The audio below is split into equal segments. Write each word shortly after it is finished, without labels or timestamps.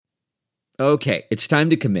Okay, it's time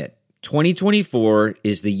to commit. 2024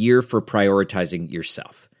 is the year for prioritizing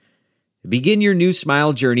yourself. Begin your new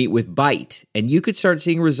smile journey with Byte, and you could start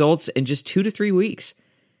seeing results in just 2 to 3 weeks.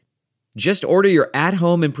 Just order your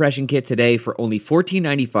at-home impression kit today for only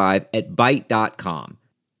 $14.95 at Byte.com.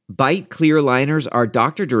 Byte clear aligners are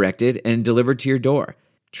doctor-directed and delivered to your door.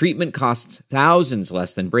 Treatment costs thousands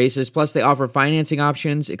less than braces, plus they offer financing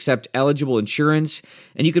options, accept eligible insurance,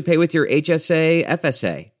 and you could pay with your HSA,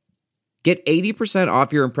 FSA. Get 80%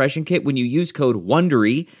 off your impression kit when you use code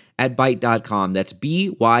WONDERY at Byte.com. That's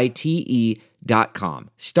BYTE.com.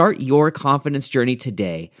 Start your confidence journey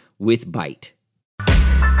today with Byte.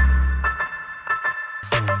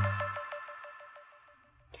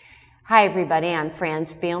 Hi, everybody. I'm Fran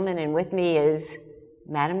Spielman, and with me is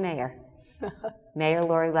Madam Mayor, Mayor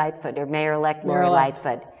Lori Lightfoot, or Mayor-elect Lori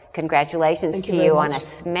Lightfoot. Congratulations to you on a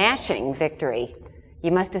smashing victory.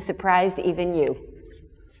 You must have surprised even you.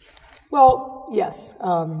 Well, yes,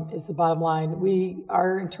 is the bottom line.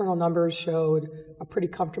 Our internal numbers showed a pretty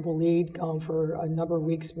comfortable lead going for a number of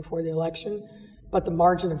weeks before the election, but the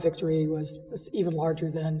margin of victory was even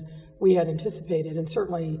larger than we had anticipated, and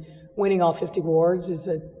certainly winning all 50 wards is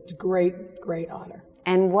a great, great honor.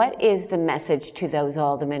 And what is the message to those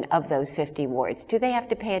aldermen of those 50 wards? Do they have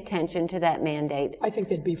to pay attention to that mandate? I think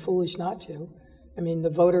they'd be foolish not to. I mean, the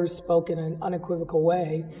voters spoke in an unequivocal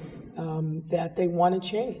way that they want to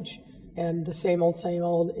change. And the same old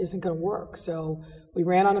isn't going to work. So we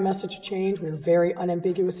ran on a message of change. We were very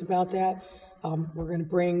unambiguous about that. We're going to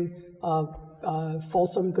bring a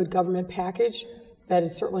fulsome good government package that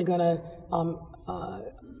is certainly going to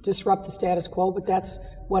disrupt the status quo, but that's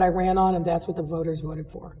what I ran on, and that's what the voters voted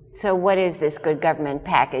for. So what is this good government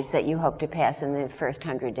package that you hope to pass in the first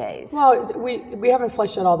 100 days? Well, we haven't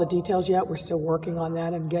fleshed out all the details yet. We're still working on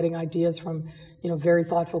that and getting ideas from very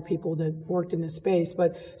thoughtful people that worked in this space.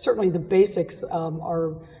 But certainly the basics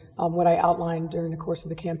are what I outlined during the course of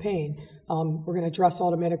the campaign. We're going to address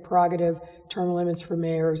automatic prerogative, term limits for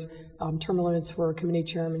mayors, term limits for committee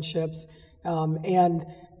chairmanships, and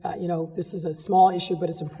this is a small issue, but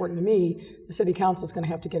it's important to me. The city council is going to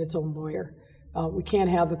have to get its own lawyer. We can't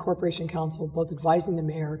have the corporation council both advising the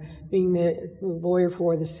mayor, being the lawyer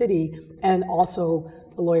for the city, and also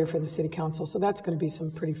the lawyer for the city council. So that's going to be some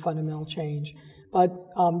pretty fundamental change. But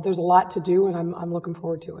there's a lot to do, and I'm looking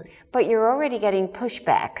forward to it. But you're already getting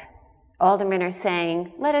pushback. Aldermen are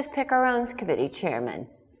saying, let us pick our own committee chairman.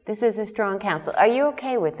 This is a strong council. Are you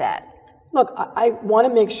okay with that? Look, I want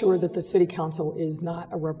to make sure that the city council is not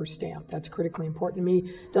a rubber stamp. That's critically important to me.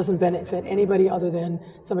 Doesn't benefit anybody other than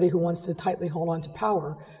somebody who wants to tightly hold on to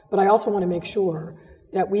power. But I also want to make sure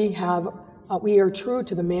that we are true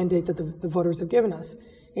to the mandate that the voters have given us.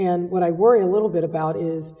 And what I worry a little bit about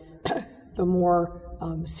is the more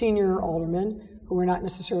senior aldermen who are not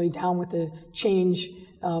necessarily down with the change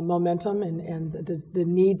momentum and the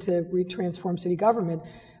need to transform city government.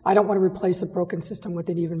 I don't want to replace a broken system with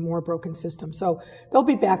an even more broken system. So there'll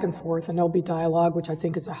be back and forth, and there'll be dialogue, which I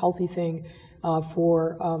think is a healthy thing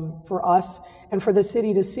for us and for the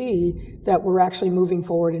city to see that we're actually moving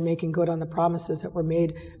forward and making good on the promises that were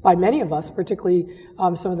made by many of us, particularly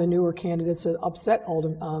some of the newer candidates that upset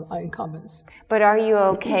incumbents. But are you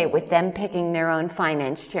okay with them picking their own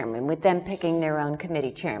finance chairman, with them picking their own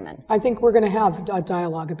committee chairman? I think we're going to have a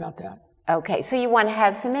dialogue about that. Okay, so you want to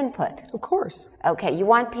have some input? Of course. Okay, you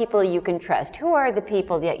want people you can trust. Who are the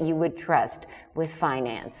people that you would trust with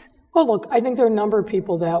finance? Well, look, I think there are a number of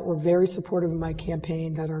people that were very supportive of my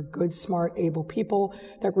campaign that are good, smart, able people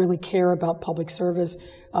that really care about public service.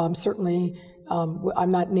 Certainly,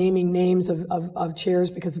 I'm not naming names of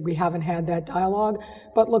chairs because we haven't had that dialogue.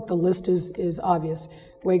 But look, the list is obvious.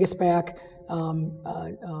 Wegesbach,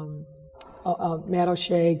 Matt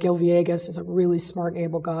O'Shea, Gil Villegas is a really smart and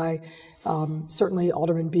able guy. Certainly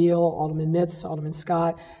Alderman Beal, Alderman Mitz, Alderman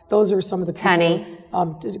Scott. Those are some of the people.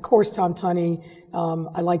 Tunney. Of course, Tom Tunney.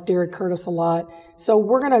 I like Derek Curtis a lot. So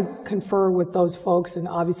we're going to confer with those folks and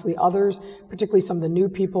obviously others, particularly some of the new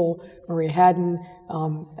people, Maria Haddon,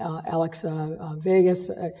 Alex Vegas.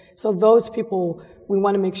 So those people, we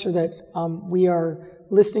want to make sure that we are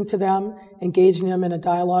listening to them, engaging them in a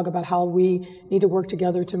dialogue about how we need to work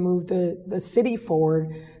together to move the city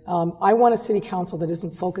forward. I want a city council that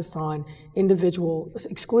isn't focused on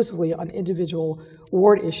exclusively on individual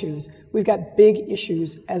ward issues. We've got big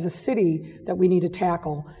issues as a city that we need to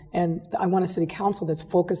tackle, and I want a city council that's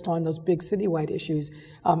focused on those big citywide issues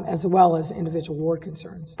as well as individual ward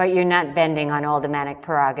concerns. But you're not bending on aldermanic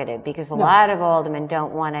prerogative because a lot of aldermen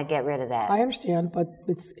don't want to get rid of that. I understand, but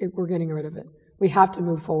we're getting rid of it. We have to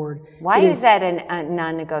move forward. Why is that a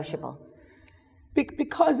non-negotiable?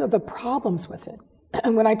 Because of the problems with it.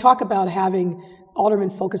 when I talk about having aldermen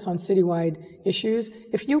focus on citywide issues,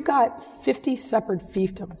 if you've got 50 separate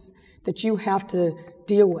fiefdoms that you have to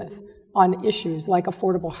deal with on issues like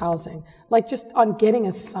affordable housing, like just on getting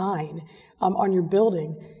a sign on your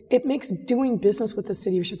building, it makes doing business with the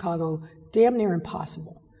city of Chicago damn near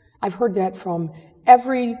impossible. I've heard that from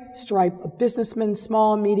every stripe of businessmen,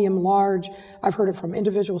 small, medium, large. I've heard it from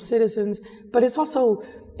individual citizens. But it's also,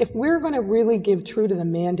 if we're going to really give true to the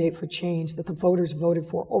mandate for change that the voters voted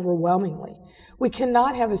for overwhelmingly, we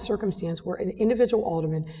cannot have a circumstance where an individual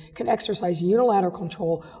alderman can exercise unilateral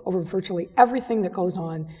control over virtually everything that goes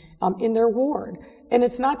on in their ward. And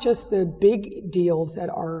it's not just the big deals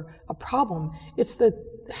that are a problem. It's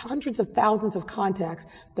the hundreds of thousands of contacts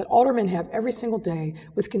that aldermen have every single day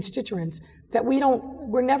with constituents that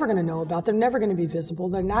we're never going to know about. They're never going to be visible.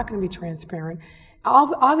 They're not going to be transparent.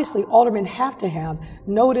 Obviously, aldermen have to have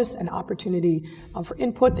notice and opportunity for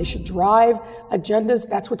input. They should drive agendas.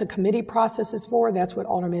 That's what the committee process is for. That's what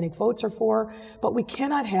aldermanic votes are for. But we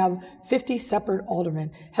cannot have 50 separate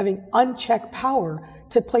aldermen having unchecked power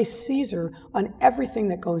to place Caesar on everything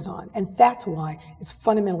that goes on. And that's why it's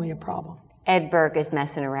fundamentally a problem. Ed Burke is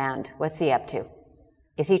messing around. What's he up to?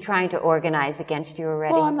 Is he trying to organize against you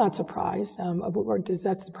already? Well, I'm not surprised. Does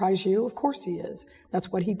that surprise you? Of course he is.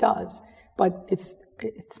 That's what he does. But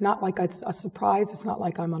it's not like it's a surprise. It's not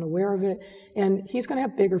like I'm unaware of it. And he's going to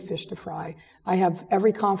have bigger fish to fry. I have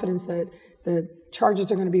every confidence that the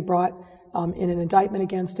charges are going to be brought in an indictment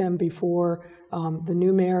against him before the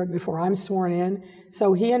new mayor, before I'm sworn in.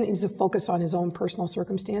 So he needs to focus on his own personal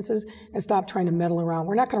circumstances and stop trying to meddle around.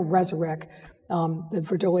 We're not going to resurrect the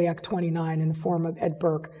Verdoliak Act 29 in the form of Ed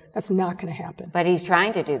Burke. That's not going to happen. But he's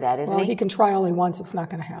trying to do that, isn't he? Well, he can try all he wants. It's not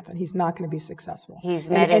going to happen. He's not going to be successful. He's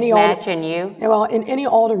met his match in you? Well, in any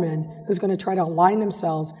alderman who's going to try to align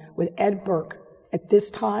themselves with Ed Burke at this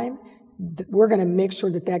time, we're going to make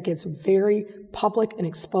sure that that gets very public and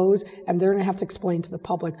exposed, and they're going to have to explain to the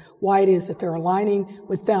public why it is that they're aligning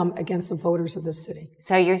with them against the voters of this city.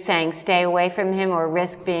 So you're saying stay away from him or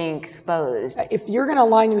risk being exposed? If you're going to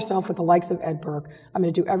align yourself with the likes of Ed Burke, I'm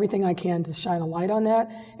going to do everything I can to shine a light on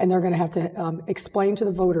that, and they're going to have to explain to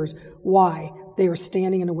the voters why they are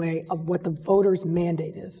standing in the way of what the voters'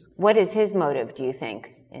 mandate is. What is his motive, do you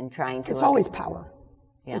think, in trying to... It's always power.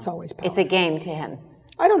 Yeah. It's always power. It's a game to him.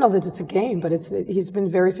 I don't know that it's a game, but he's been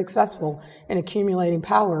very successful in accumulating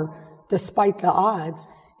power despite the odds,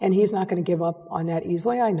 and he's not going to give up on that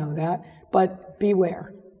easily. I know that, but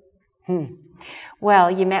beware.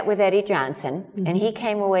 Well, you met with Eddie Johnson, and he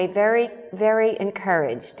came away very, very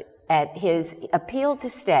encouraged at his appeal to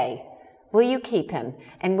stay. Will you keep him?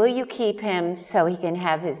 And will you keep him so he can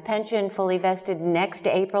have his pension fully vested next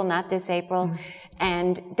April, not this April?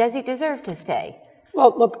 And does he deserve to stay?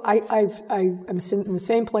 Well, look, I'm in the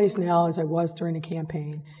same place now as I was during the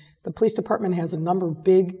campaign. The police department has a number of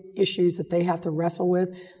big issues that they have to wrestle with.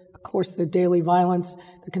 Of course, the daily violence,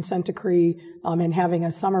 the consent decree, and having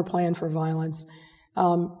a summer plan for violence.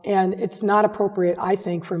 And it's not appropriate, I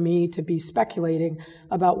think, for me to be speculating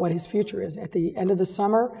about what his future is. At the end of the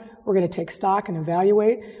summer, we're going to take stock and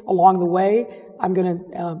evaluate. Along the way, I'm going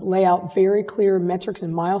to lay out very clear metrics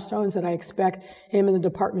and milestones that I expect him and the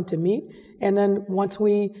department to meet. And then once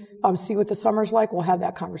we see what the summer's like, we'll have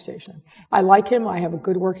that conversation. I like him. I have a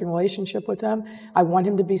good working relationship with him. I want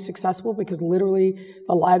him to be successful because literally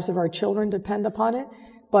the lives of our children depend upon it.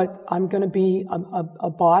 But I'm going to be a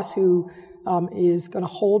boss who is going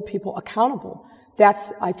to hold people accountable.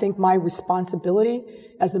 That's, I think, my responsibility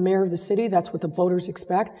as the mayor of the city. That's what the voters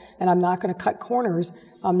expect. And I'm not going to cut corners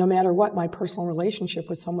no matter what my personal relationship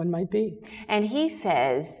with someone might be. And he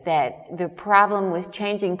says that the problem with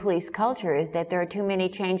changing police culture is that there are too many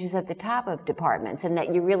changes at the top of departments and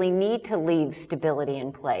that you really need to leave stability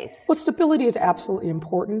in place. Well, stability is absolutely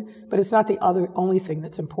important, but it's not the only thing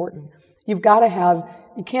that's important. You've got to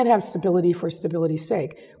you can't have stability for stability's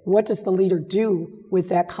sake. What does the leader do with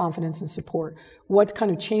that confidence and support? What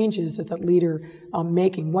kind of changes is that leader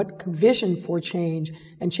making? What vision for change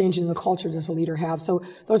and changing the culture does the leader have? So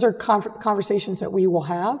those are conversations that we will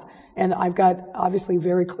have, and I've got obviously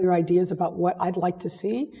very clear ideas about what I'd like to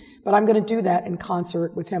see, but I'm going to do that in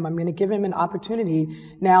concert with him. I'm going to give him an opportunity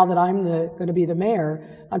now that I'm going to be the mayor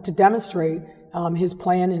to demonstrate his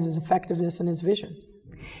plan and his effectiveness and his vision.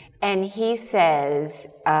 And he says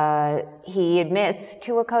he admits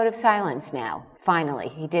to a code of silence now. Finally,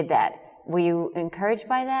 he did that. Were you encouraged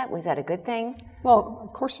by that? Was that a good thing? Well,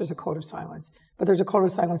 of course there's a code of silence, but there's a code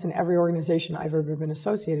of silence in every organization I've ever been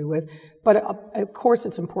associated with. But of course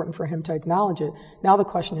it's important for him to acknowledge it. Now the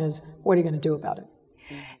question is, what are you going to do about it?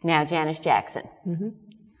 Now, Janice Jackson,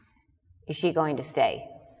 is she going to stay?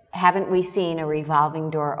 haven't we seen a revolving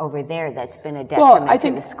door over there that's been a detriment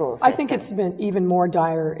to the school system? I think it's been even more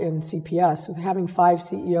dire in CPS, with having 5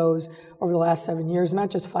 CEOs over the last 7 years, not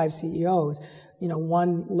just 5 CEOs.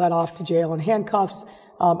 One led off to jail in handcuffs,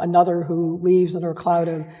 another who leaves under a cloud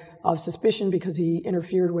of suspicion because he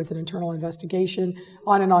interfered with an internal investigation,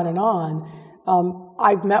 on and on and on.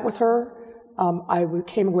 I've met with her. I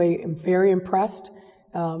came away very impressed.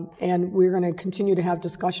 And we're going to continue to have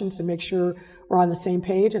discussions to make sure we're on the same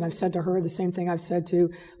page. And I've said to her the same thing I've said to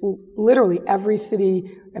literally every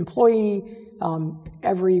city employee,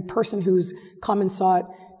 every person who's come and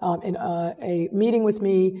sought in a meeting with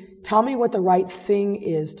me. Tell me what the right thing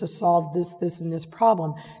is to solve this, and this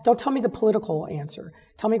problem. Don't tell me the political answer.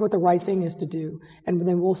 Tell me what the right thing is to do. And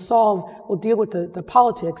then we'll deal with the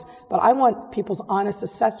politics. But I want people's honest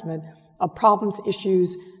assessment of problems,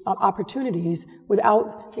 issues, opportunities,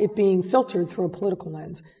 without it being filtered through a political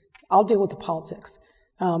lens. I'll deal with the politics,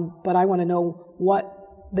 but I want to know what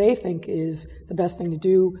they think is the best thing to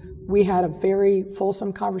do. We had a very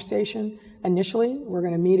fulsome conversation initially. We're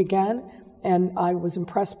going to meet again, and I was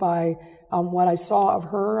impressed by what I saw of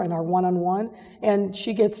her and our one-on-one, and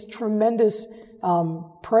she gets tremendous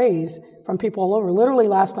praise from people all over. Literally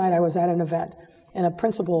last night I was at an event, and a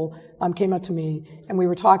principal came up to me, and we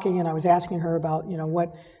were talking, and I was asking her about,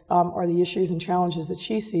 what are the issues and challenges that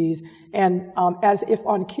she sees. And as if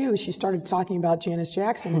on cue, she started talking about Janice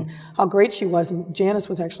Jackson and how great she was. And Janice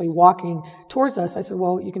was actually walking towards us. I said,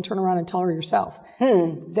 well, you can turn around and tell her yourself.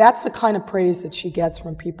 That's the kind of praise that she gets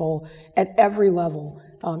from people at every level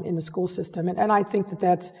in the school system. And I think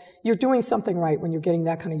you're doing something right when you're getting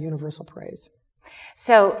that kind of universal praise.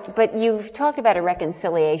 So, but you've talked about a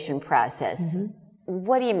reconciliation process. Mm-hmm.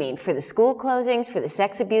 What do you mean? For the school closings, for the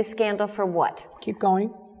sex abuse scandal, for what? Keep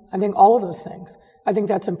going. I think all of those things. I think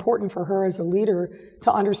that's important for her as a leader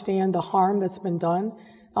to understand the harm that's been done,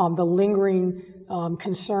 the lingering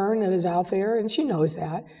concern that is out there, and she knows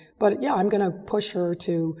that. But yeah, I'm going to push her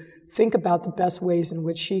to think about the best ways in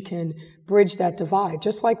which she can bridge that divide.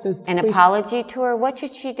 Just like this. An apology to her? What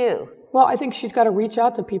should she do? Well, I think she's got to reach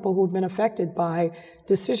out to people who have been affected by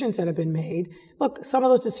decisions that have been made. Look, some of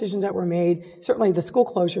those decisions that were made, certainly the school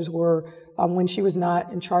closures were when she was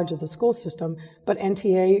not in charge of the school system, but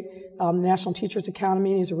NTA, National Teachers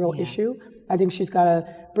Academy, is a real issue. I think she's got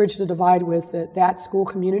to bridge the divide with that school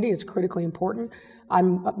community. It's critically important.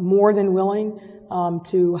 I'm more than willing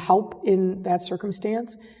to help in that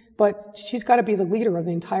circumstance. But she's got to be the leader of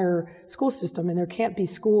the entire school system, and there can't be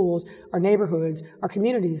schools or neighborhoods or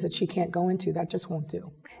communities that she can't go into. That just won't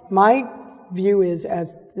do. My view is,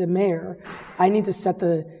 as the mayor, I need to set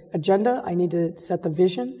the agenda, I need to set the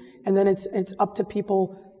vision, and then it's up to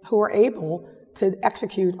people who are able to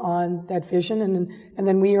execute on that vision, and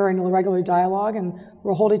then we are in a regular dialogue, and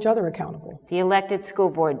we'll hold each other accountable. The elected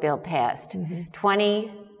school board bill passed.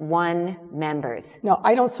 21 members. No,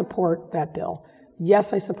 I don't support that bill.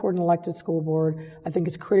 Yes, I support an elected school board. I think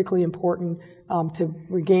it's critically important to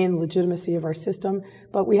regain the legitimacy of our system.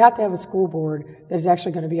 But we have to have a school board that is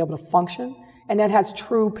actually going to be able to function and that has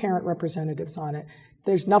true parent representatives on it.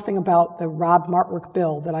 There's nothing about the Rob Martwick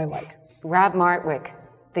bill that I like. Rob Martwick,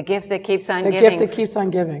 the gift that keeps on giving. The gift that keeps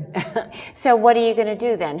on giving. So what are you going to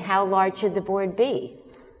do then? How large should the board be?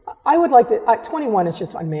 I would like to, 21 is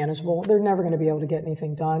just unmanageable. They're never going to be able to get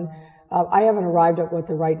anything done. I haven't arrived at what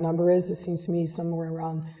the right number is. It seems to me somewhere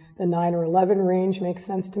around the 9 or 11 range makes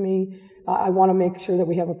sense to me. I want to make sure that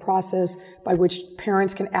we have a process by which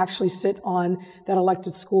parents can actually sit on that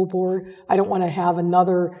elected school board. I don't want to have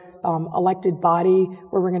another elected body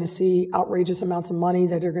where we're going to see outrageous amounts of money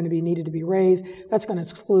that are going to be needed to be raised. That's going to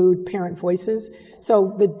exclude parent voices.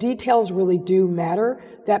 So the details really do matter.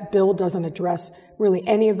 That bill doesn't address really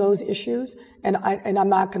any of those issues, and I'm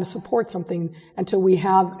not going to support something until we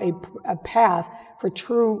have a path for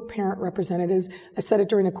true parent representatives. I said it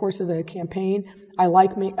during the course of the campaign. I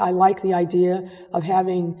like the idea of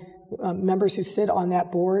having members who sit on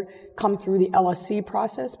that board come through the LSC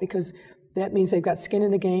process, because that means they've got skin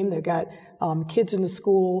in the game. They've got kids in the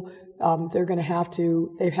school. They're going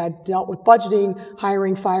to they've had dealt with budgeting,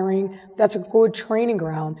 hiring, firing. That's a good training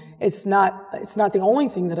ground. It's not the only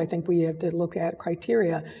thing that I think we have to look at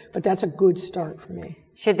criteria, but that's a good start for me.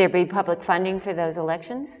 Should there be public funding for those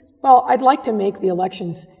elections? Well, I'd like to make the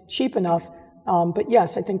elections cheap enough. But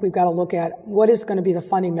yes, I think we've got to look at what is going to be the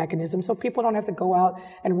funding mechanism so people don't have to go out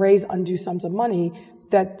and raise undue sums of money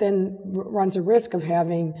that then runs a risk of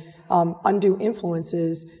having undue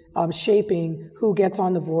influences shaping who gets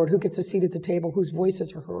on the board, who gets a seat at the table, whose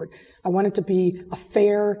voices are heard. I want it to be a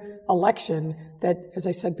fair election that, as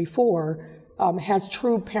I said before, has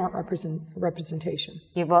true parent representation.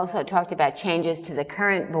 You've also talked about changes to the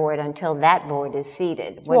current board until that board is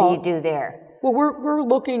seated. What do you do there? Well, we're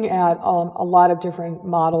looking at a lot of different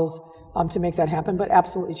models to make that happen, but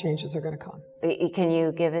absolutely changes are going to come. Can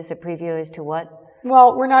you give us a preview as to what?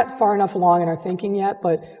 Well, we're not far enough along in our thinking yet,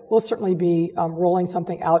 but we'll certainly be rolling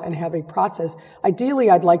something out and have a process.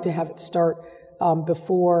 Ideally, I'd like to have it start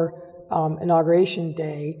before Inauguration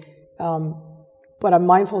Day, but I'm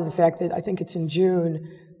mindful of the fact that I think it's in June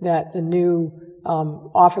that the new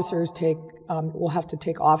officers will have to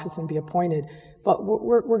take office and be appointed. But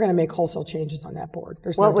we're going to make wholesale changes on that board.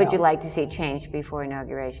 There's what no would doubt. you like to see changed before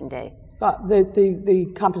Inauguration Day?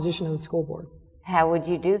 The composition of the school board. How would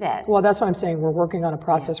you do that? Well, that's what I'm saying. We're working on a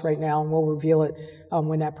process right now, and we'll reveal it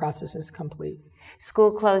when that process is complete.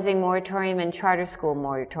 School closing moratorium and charter school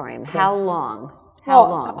moratorium. Okay. How long?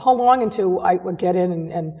 How long until I would get in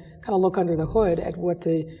and kind of look under the hood at what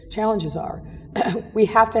the challenges are. We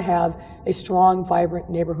have to have a strong, vibrant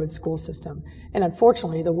neighborhood school system. And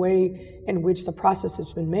unfortunately, the way in which the process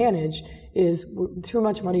has been managed is too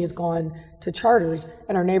much money has gone to charters,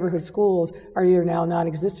 and our neighborhood schools are either now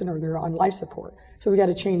non-existent or they're on life support. So we got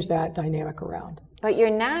to change that dynamic around. But you're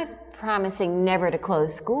not promising never to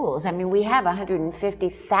close schools. I mean, we have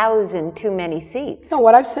 150,000 too many seats. No,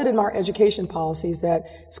 what I've said in our education policy is that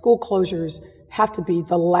school closures have to be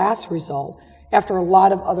the last result after a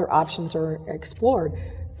lot of other options are explored.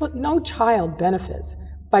 Look, no child benefits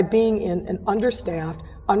by being in an understaffed,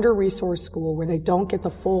 under-resourced school where they don't get the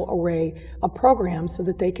full array of programs so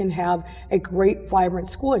that they can have a great, vibrant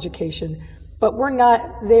school education. But we're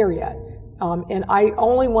not there yet. And I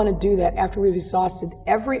only want to do that after we've exhausted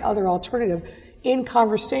every other alternative in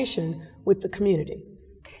conversation with the community.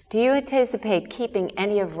 Do you anticipate keeping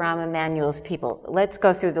any of Rahm Emanuel's people? Let's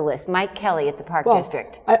go through the list. Mike Kelly at the Park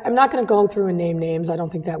District. I'm not going to go through and name names. I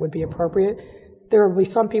don't think that would be appropriate. There will be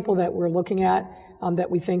some people that we're looking at that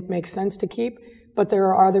we think make sense to keep, but there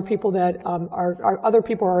are other people that other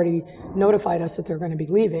people already notified us that they're going to be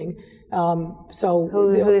leaving. So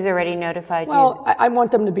who's already notified you? Well, I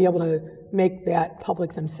want them to be able to make that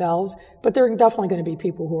public themselves, but there are definitely going to be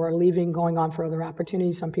people who are leaving, going on for other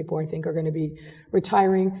opportunities. Some people I think are going to be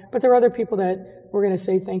retiring, but there are other people that we're going to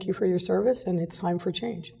say thank you for your service and it's time for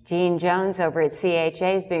change. Gene Jones over at CHA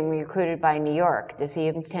is being recruited by New York. Does he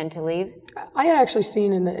intend to leave? I had actually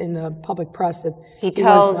seen in the public press that he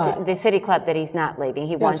told the City Club that he's not leaving.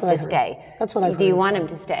 He wants to stay. That's what I've heard. Do you want him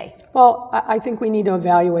to stay? Well, I think we need to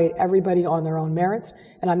evaluate everybody on their own merits,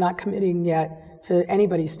 and I'm not committing yet to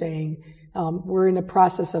anybody staying. We're in the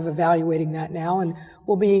process of evaluating that now, and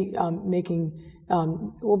we'll be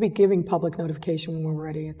giving public notification when we're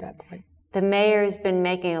ready at that point. The mayor has been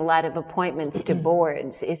making a lot of appointments to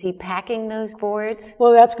boards. Is he packing those boards?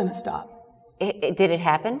 Well, that's going to stop. Did it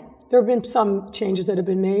happen? There have been some changes that have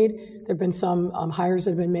been made. There have been some hires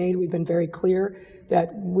that have been made. We've been very clear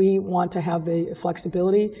that we want to have the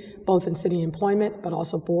flexibility, both in city employment, but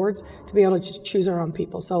also boards, to be able to choose our own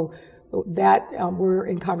people. So that we're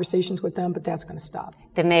in conversations with them, but that's going to stop.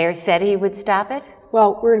 The mayor said he would stop it?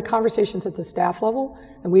 Well, we're in conversations at the staff level,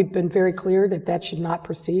 and we've been very clear that that should not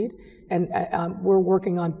proceed, and we're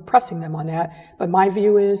working on pressing them on that. But my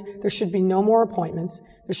view is there should be no more appointments.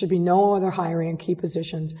 There should be no other hiring in key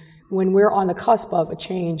positions when we're on the cusp of a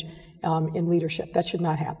change in leadership. That should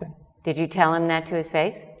not happen. Did you tell him that to his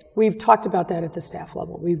face? We've talked about that at the staff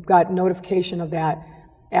level. We've got notification of that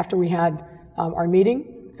after we had our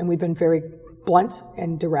meeting, and we've been very blunt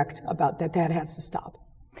and direct about that. That has to stop.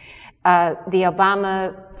 The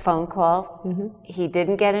Obama phone call, he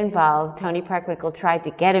didn't get involved. Tony Parkwinkle tried to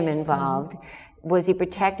get him involved. Was he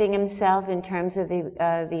protecting himself in terms of the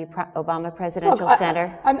Obama Presidential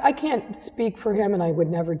Center? I can't speak for him, and I would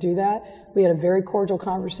never do that. We had a very cordial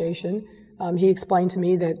conversation. He explained to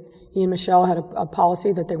me that he and Michelle had a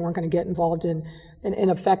policy that they weren't going to get involved in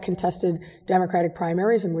effect, contested Democratic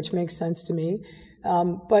primaries, and which makes sense to me.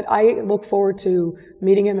 But I look forward to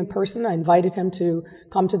meeting him in person. I invited him to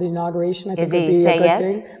come to the inauguration. I think it'd be a good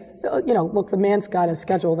thing. You know, look, the man's got a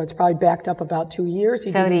schedule that's probably backed up about 2 years.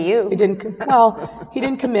 So do you. He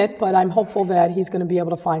didn't commit, but I'm hopeful that he's going to be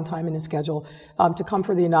able to find time in his schedule to come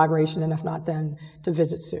for the inauguration, and if not, then to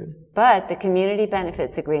visit soon. But the community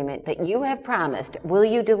benefits agreement that you have promised, will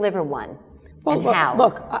you deliver one? Well, and how?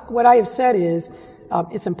 Look, what I have said is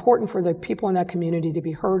it's important for the people in that community to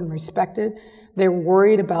be heard and respected. They're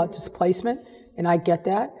worried about displacement, and I get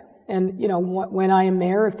that. And, you know, when I am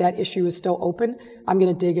mayor, if that issue is still open, I'm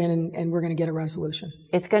going to dig in and we're going to get a resolution.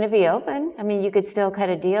 It's going to be open. I mean, you could still cut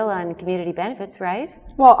a deal on community benefits, right?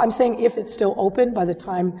 Well, I'm saying if it's still open by the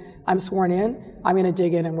time I'm sworn in, I'm going to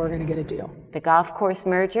dig in and we're going to get a deal. The golf course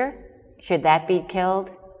merger, Should that be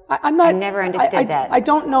killed? I'm not. I never understood that. I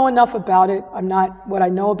don't know enough about it. I'm not. What I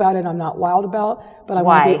know about it, I'm not wild about. But I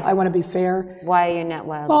want to be fair. Why are you not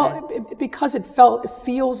wild about it? Well, because it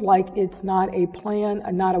feels like it's not a plan,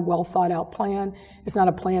 not a well thought out plan. It's not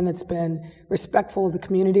a plan that's been respectful of the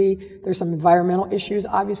community. There's some environmental issues,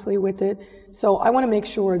 obviously, with it. So I want to make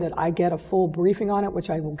sure that I get a full briefing on it, which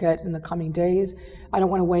I will get in the coming days. I don't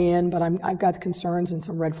want to weigh in, but I've got concerns and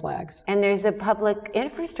some red flags. And there's a public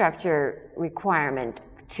infrastructure requirement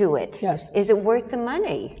to it. Yes. Is it worth the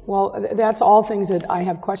money? Well, that's all things that I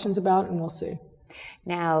have questions about, and we'll see.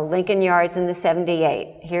 Now, Lincoln Yards in the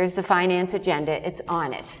 78. Here's the finance agenda. It's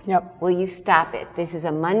on it. Yep. Will you stop it? This is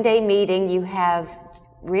a Monday meeting. You have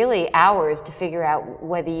really hours to figure out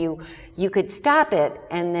whether you could stop it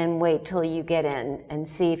and then wait till you get in and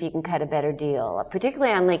see if you can cut a better deal,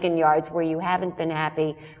 particularly on Lincoln Yards where you haven't been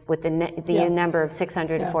happy with the number of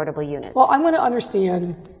 600 affordable units. Well, I want to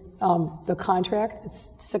understand the contract.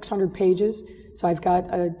 It's 600 pages, so I've got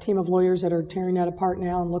a team of lawyers that are tearing that apart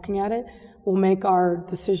now and looking at it. We'll make our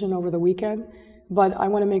decision over the weekend, but I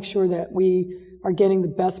want to make sure that we are getting the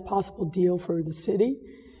best possible deal for the city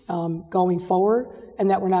going forward, and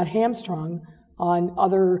that we're not hamstrung on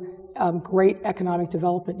other great economic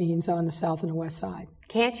development needs on the south and the west side.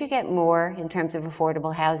 Can't you get more in terms of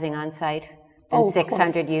affordable housing on site than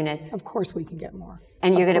 600 units? Of course we can get more.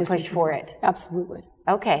 And you're going to push for it? Absolutely.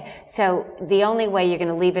 Okay, so the only way you're going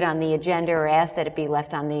to leave it on the agenda or ask that it be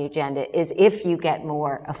left on the agenda is if you get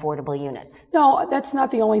more affordable units. No, that's not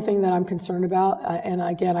the only thing that I'm concerned about. And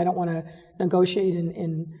again, I don't want to negotiate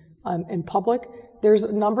in public. There's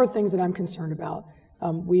a number of things that I'm concerned about.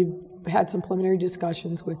 We've had some preliminary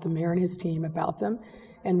discussions with the mayor and his team about them,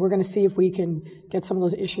 and we're going to see if we can get some of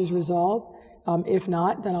those issues resolved. If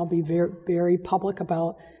not, then I'll be very, very public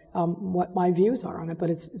about what my views are on it, but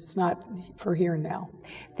it's not for here and now.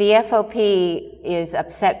 The FOP is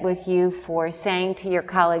upset with you for saying to your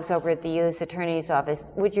colleagues over at the U.S. Attorney's Office,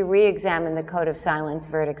 would you re-examine the code of silence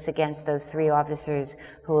verdicts against those 3 officers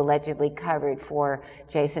who allegedly covered for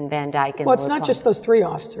Jason Van Dyke? Well, it's not just those 3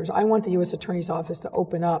 officers. I want the U.S. Attorney's Office to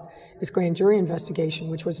open up its grand jury investigation,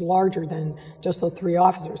 which was larger than just those 3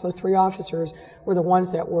 officers. Those 3 officers were the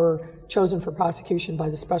ones that were chosen for prosecution by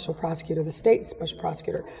the special prosecutor, the state special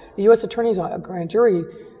prosecutor. The U.S. Attorney's grand jury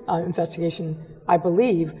investigation, I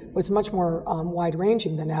believe, was much more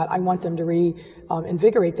wide-ranging than that. I want them to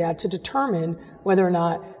reinvigorate that to determine whether or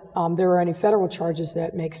not there are any federal charges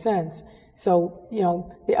that make sense. So,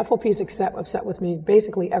 the FOP is upset with me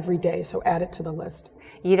basically every day, so add it to the list.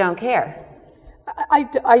 You don't care?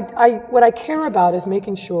 What I care about is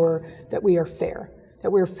making sure that we are fair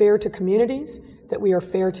to communities, that we are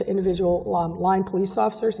fair to individual line police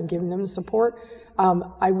officers and giving them the support.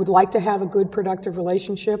 I would like to have a good, productive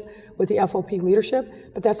relationship with the FOP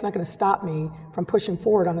leadership, but that's not going to stop me from pushing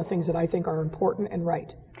forward on the things that I think are important and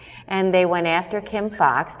right. And they went after Kim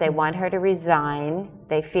Foxx. They want her to resign.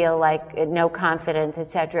 They feel like no confidence,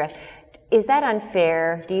 etc. Is that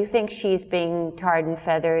unfair? Do you think she's being tarred and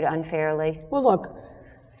feathered unfairly? Well, look,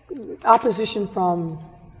 opposition from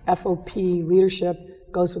FOP leadership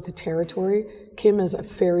goes with the territory. Kim is a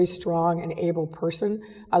very strong and able person.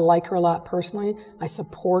 I like her a lot personally. I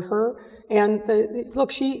support her. And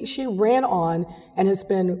look, she ran on and has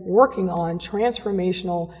been working on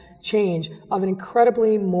transformational change of an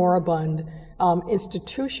incredibly moribund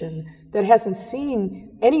institution that hasn't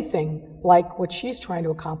seen anything like what she's trying to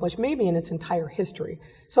accomplish, maybe in its entire history.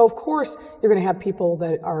 So of course, you're going to have people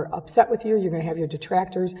that are upset with you. You're going to have your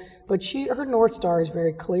detractors. But her North Star is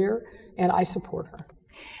very clear, and I support her.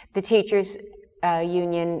 The teachers'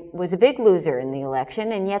 union was a big loser in the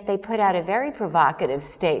election, and yet they put out a very provocative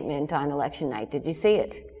statement on election night. Did you see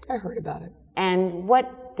it? I heard about it. And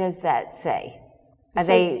what does that say?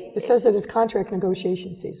 It says that it's contract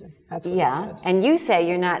negotiation season. That's what it says. And you say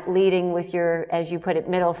you're not leading with your, as you put it,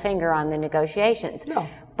 middle finger on the negotiations. No.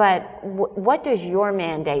 But what does your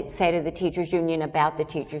mandate say to the teachers' union about the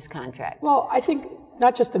teachers' contract? Well, I think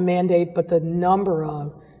not just the mandate, but the number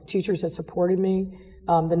of teachers that supported me,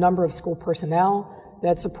 the number of school personnel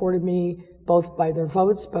that supported me, both by their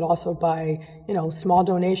votes, but also by, small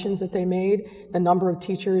donations that they made, the number of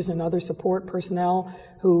teachers and other support personnel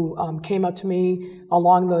who came up to me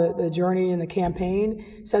along the journey in the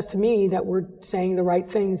campaign, says to me that we're saying the right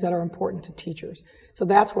things that are important to teachers. So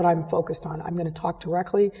that's what I'm focused on. I'm going to talk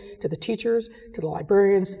directly to the teachers, to the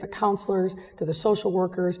librarians, to the counselors, to the social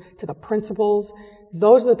workers, to the principals,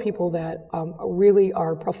 those are the people that really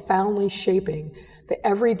are profoundly shaping the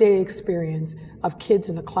everyday experience of kids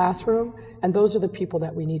in the classroom, and those are the people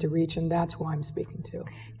that we need to reach, and that's who I'm speaking to.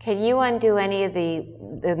 Can you undo any of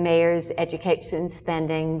the mayor's education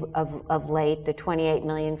spending of late, the $28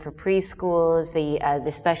 million for preschools,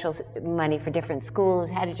 the special money for different schools?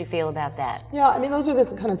 How did you feel about that? Yeah, I mean, those are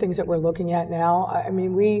the kind of things that we're looking at now. I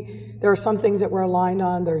mean, there are some things that we're aligned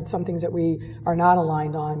on, there are some things that we are not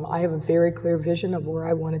aligned on. I have a very clear vision of where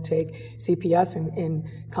I want to take CPS in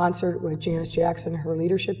concert with Janice Jackson and her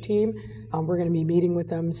leadership team. We're going to be meeting with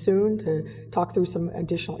them soon to talk through some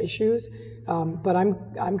additional issues. But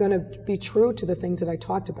I'm going to be true to the things that I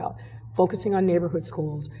talked about, focusing on neighborhood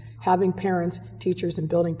schools, having parents, teachers, and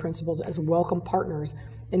building principals as welcome partners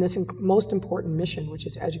in this most important mission, which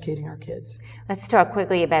is educating our kids. Let's talk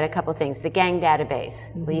quickly about a couple things. The gang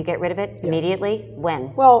database, will you get rid of it immediately?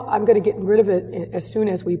 When? Well, I'm going to get rid of it as soon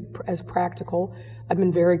as practical. I've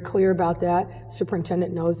been very clear about that.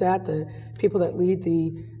 Superintendent knows that. The people that lead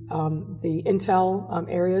the intel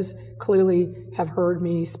areas clearly have heard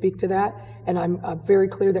me speak to that, and I'm very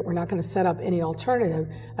clear that we're not going to set up any alternative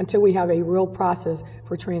until we have a real process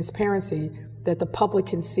for transparency that the public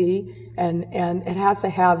can see, and it has to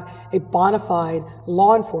have a bona fide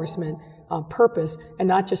law enforcement purpose and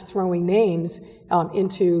not just throwing names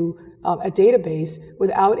into a database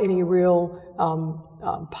without any real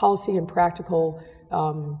policy and practical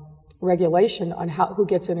regulation on who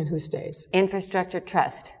gets in and who stays. Infrastructure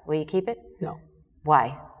trust, will you keep it? No.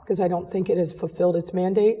 Why? Because I don't think it has fulfilled its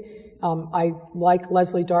mandate. I like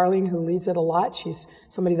Leslie Darling, who leads it a lot. She's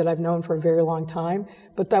somebody that I've known for a very long time.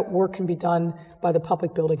 But that work can be done by the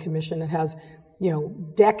Public Building Commission that has,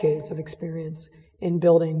 decades of experience in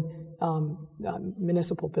building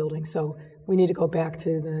municipal buildings. So we need to go back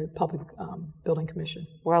to the Public Building Commission.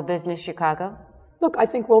 World Business Chicago? Look, I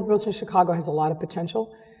think World Business Chicago has a lot of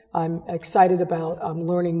potential. I'm excited about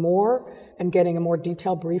learning more and getting a more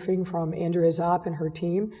detailed briefing from Andrea Zopp and her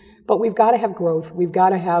team. But we've got to have growth. We've got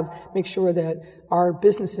to make sure that our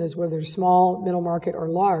businesses, whether they're small, middle market, or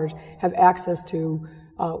large, have access to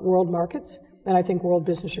world markets. And I think World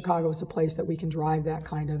Business Chicago is a place that we can drive that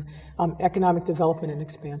kind of economic development and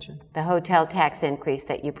expansion. The hotel tax increase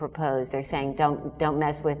that you proposed, they're saying don't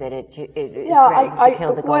mess with it. It threatens to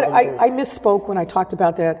kill the golden goose. I misspoke when I talked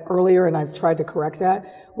about that earlier, and I've tried to correct that.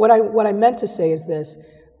 What I meant to say is this: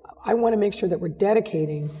 I want to make sure that we're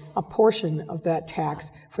dedicating a portion of that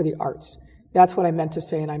tax for the arts. That's what I meant to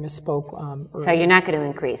say, and I misspoke earlier. So you're not going to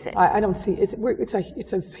increase it? I don't see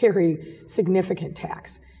it's a very significant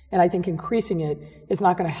tax. And I think increasing it is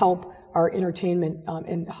not going to help our entertainment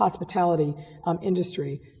and hospitality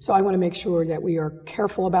industry. So I want to make sure that we are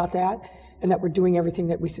careful about that and that we're doing everything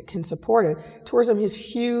that we can support it. Tourism is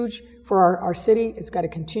huge for our city. It's got to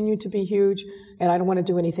continue to be huge, and I don't want to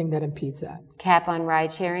do anything that impedes that. Cap on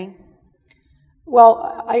ride sharing?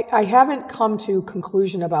 Well, I haven't come to a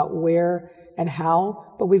conclusion about where and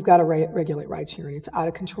how, but we've got to regulate ride sharing. It's out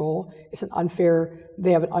of control.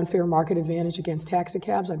 They have an unfair market advantage against taxi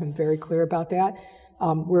cabs. I've been very clear about that.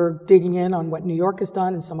 We're digging in on what New York has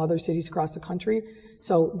done and some other cities across the country.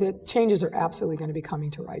 So the changes are absolutely going to be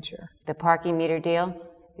coming to rideshare. The parking meter deal?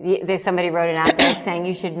 There's somebody wrote an op-ed saying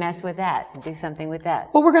you should mess with that and do something with that.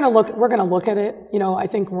 Well, we're going to look at it. I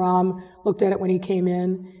think Ram looked at it when he came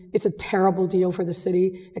in. It's a terrible deal for the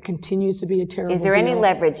city. It continues to be a terrible deal. Is there any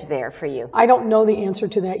leverage there for you? I don't know the answer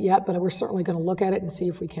to that yet, but we're certainly going to look at it and see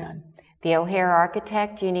if we can. The O'Hare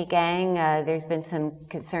architect, Jeannie Gang, there's been some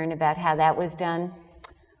concern about how that was done.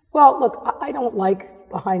 Well, look, I don't like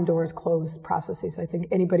behind doors closed processes. I think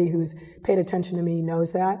anybody who's paid attention to me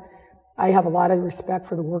knows that. I have a lot of respect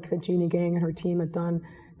for the work that Jeannie Gang and her team have done,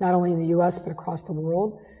 not only in the U.S., but across the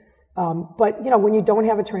world. But when you don't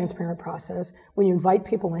have a transparent process, when you invite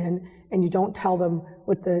people in and you don't tell them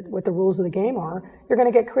what the rules of the game are, you're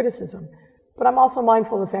going to get criticism. But I'm also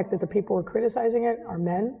mindful of the fact that the people who are criticizing it are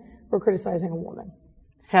men who are criticizing a woman.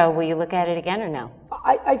 So will you look at it again or no?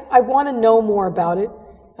 I want to know more about it,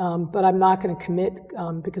 but I'm not going to commit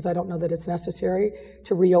because I don't know that it's necessary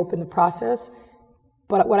to reopen the process.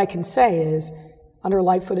 But what I can say is, under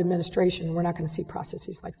Lightfoot administration, we're not going to see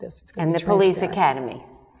processes like this. It's going to be transparent. Police academy.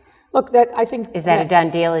 Look, I think is that a done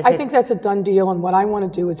deal? I think that's a done deal, and what I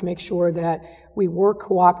want to do is make sure that we work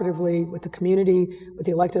cooperatively with the community, with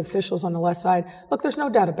the elected officials on the west side. Look, there's no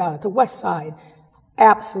doubt about it. The west side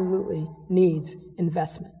absolutely needs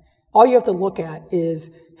investment. All you have to look at is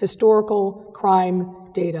historical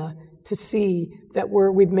crime data to see that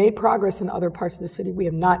we've made progress in other parts of the city. We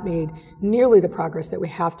have not made nearly the progress that we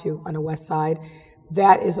have to on the west side.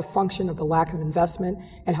 that is a function of the lack of investment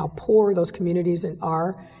and how poor those communities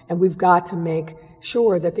are. And we've got to make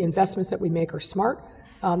sure that the investments that we make are smart,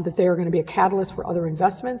 that they are going to be a catalyst for other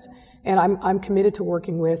investments. And I'm committed to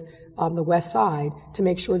working with the West Side to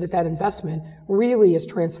make sure that that investment really is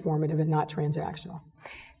transformative and not transactional.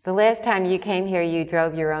 The last time you came here, you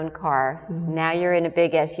drove your own car. Now you're in a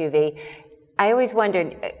big SUV. I always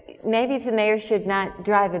wondered, maybe the mayor should not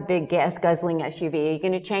drive a big gas-guzzling SUV. Are you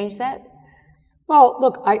going to change that? Well,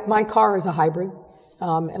 look, my car is a hybrid,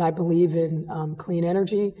 and I believe in clean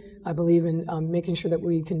energy. I believe in making sure that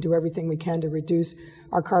we can do everything we can to reduce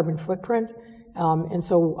our carbon footprint. And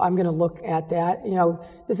so I'm going to look at that. You know,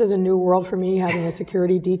 this is a new world for me, having a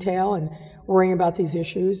security detail and worrying about these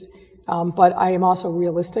issues. But I am also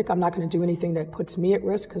realistic. I'm not going to do anything that puts me at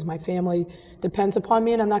risk because my family depends upon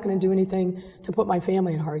me, and I'm not going to do anything to put my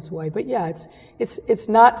family in harm's way. But yeah, it's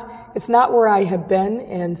not where I have been,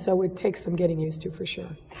 and so it takes some getting used to for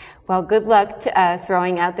sure. Well, good luck to,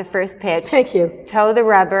 throwing out the first pitch. Thank you. Toe the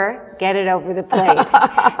rubber, get it over the plate.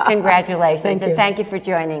 Congratulations, Thank you. And thank you for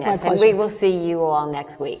joining us. My and pleasure. we will see you all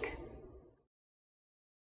next week.